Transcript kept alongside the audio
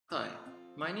Hi,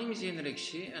 my name is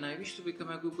Eksi and I wish to become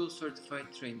a Google certified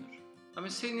trainer. I'm a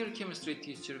senior chemistry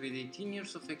teacher with 18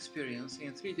 years of experience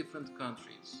in 3 different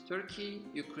countries: Turkey,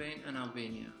 Ukraine and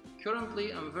Albania.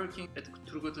 Currently, I'm working at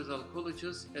Turgut Özal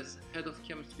Colleges as head of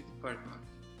chemistry department.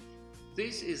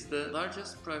 This is the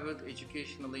largest private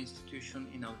educational institution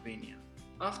in Albania.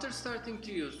 After starting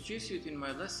to use G Suite in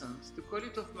my lessons, the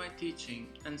quality of my teaching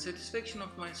and satisfaction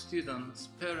of my students,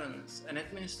 parents and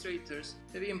administrators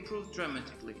have improved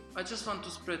dramatically. I just want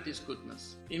to spread this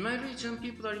goodness. In my region,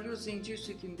 people are using G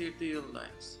Suite in their daily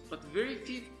lives, but very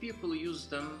few people use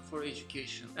them for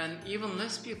education, and even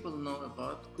less people know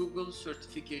about Google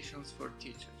certifications for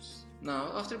teachers.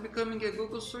 Now, after becoming a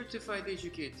Google certified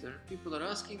educator, people are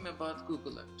asking me about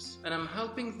Google Apps, and I'm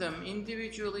helping them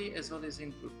individually as well as in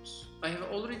groups. I have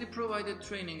already provided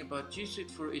training about G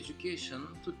Suite for education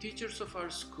to teachers of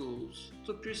our schools,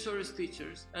 to pre-service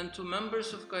teachers, and to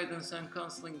members of guidance and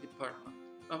counseling department.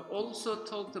 I've also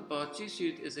talked about G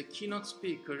Suite as a keynote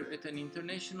speaker at an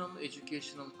international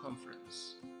educational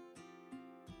conference.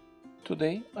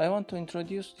 Today, I want to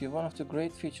introduce to you one of the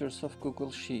great features of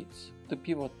Google Sheets, the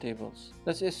pivot tables.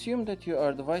 Let's assume that you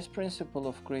are the vice principal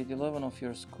of grade 11 of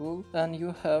your school and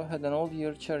you have had an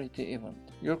all-year charity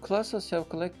event. Your classes have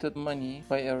collected money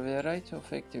by a variety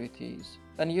of activities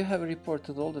and you have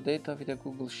reported all the data with a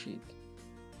Google Sheet.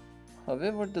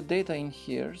 However, the data in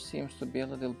here seems to be a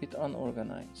little bit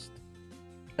unorganized.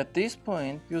 At this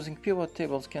point, using pivot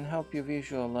tables can help you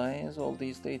visualize all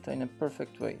these data in a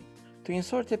perfect way. To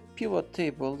insert a pivot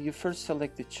table, you first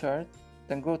select the chart,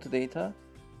 then go to Data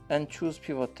and choose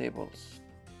Pivot Tables.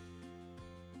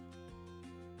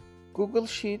 Google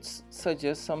Sheets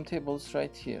suggests some tables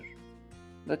right here.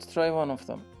 Let's try one of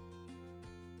them.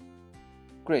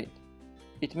 Great.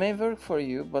 It may work for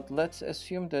you, but let's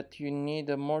assume that you need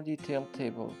a more detailed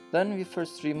table. Then we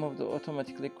first remove the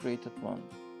automatically created one.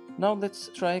 Now let's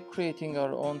try creating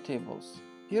our own tables.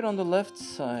 Here on the left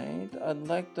side, I'd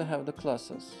like to have the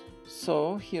classes.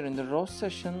 So here in the row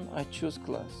session, I choose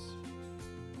class.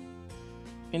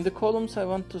 In the columns, I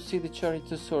want to see the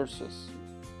charity sources.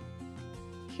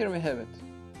 Here we have it.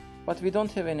 But we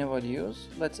don't have any values,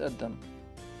 let's add them.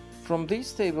 From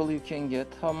this table you can get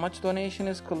how much donation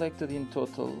is collected in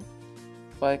total,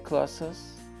 by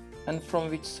classes, and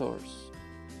from which source.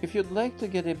 If you'd like to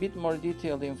get a bit more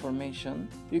detailed information,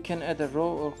 you can add a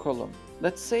row or column.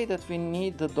 Let's say that we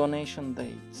need the donation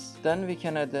dates. Then we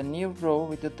can add a new row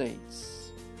with the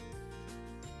dates.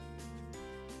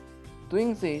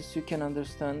 Doing this, you can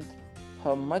understand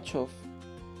how much of,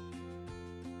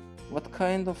 what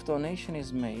kind of donation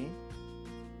is made,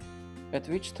 at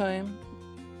which time,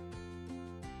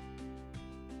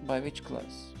 by which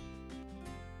class.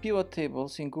 Pivot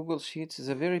tables in Google Sheets is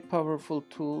a very powerful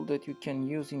tool that you can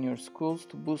use in your schools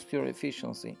to boost your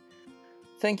efficiency.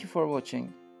 Thank you for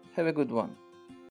watching. Have a good one.